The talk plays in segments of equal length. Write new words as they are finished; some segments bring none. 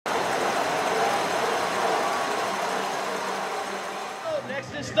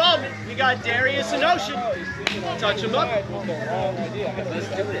installment, we got Darius and Ocean. Touch them up. Let's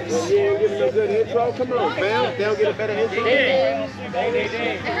do this. You didn't give them a good intro? Come on, fam. They'll get a better intro. Hey.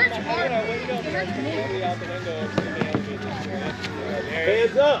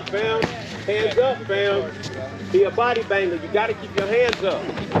 Hands up, fam. Hands up, fam. Be a body banger. You gotta keep your hands up.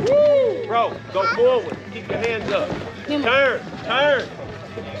 Woo! Bro, go forward. Keep your hands up. Turn.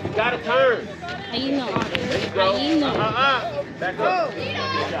 You gotta turn. How you know? There you go. Back up.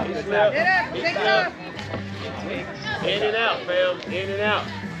 Take it up. In and out, fam. In and out.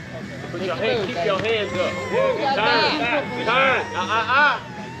 Put your hand, keep your hands up. Turn.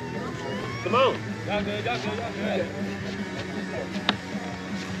 Come on. Y'all good.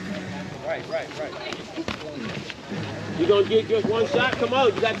 Right. You gonna get just one shot? Come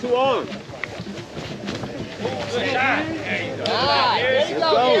on, you got two arms. Good shot. There you go. There you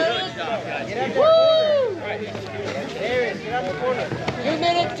go. Darius, get out the corner. 2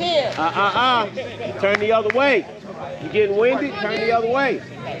 minutes 10. Turn the other way. You getting winded? Turn the other way.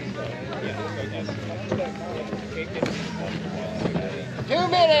 2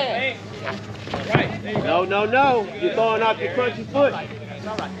 minutes. Right. There you go. No. You're throwing off your crunchy foot. It's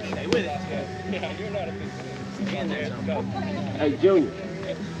all right. Stay with it. Yeah, you're not a big stand there. Go. Hey, Junior.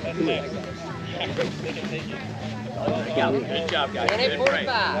 That's it. Good job, guys. You did great.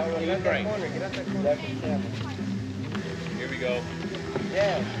 45. You did great. Here we go.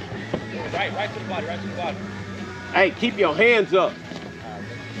 Yeah. Right to the body. Hey, keep your hands up.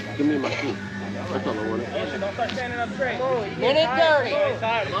 Give me my shoe. That's all I want. Don't start standing up straight. Minute 30. You ain't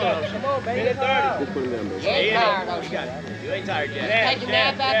tired. Come on, baby. Minute 30. Just put them down, You baby. ain't tired, You Ocean. got it. You ain't tired yet. Take a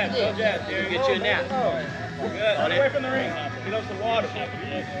nap after this. Get you a nap. Good. Away from the ring. Get up some water.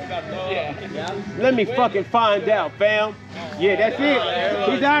 Let me fucking find out, fam. Yeah, that's it.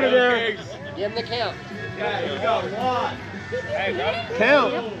 He's out of there. Give him the count. Here we go. One. Hey, bro.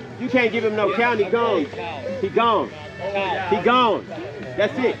 Count. You can't give him no count. He gone. He gone.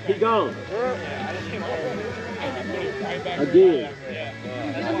 That's it. He gone. Again.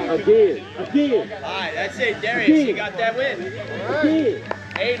 All right, that's it. Darius, you got that win. Again.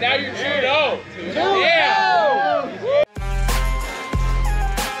 Hey, now you're 2-0. Yeah.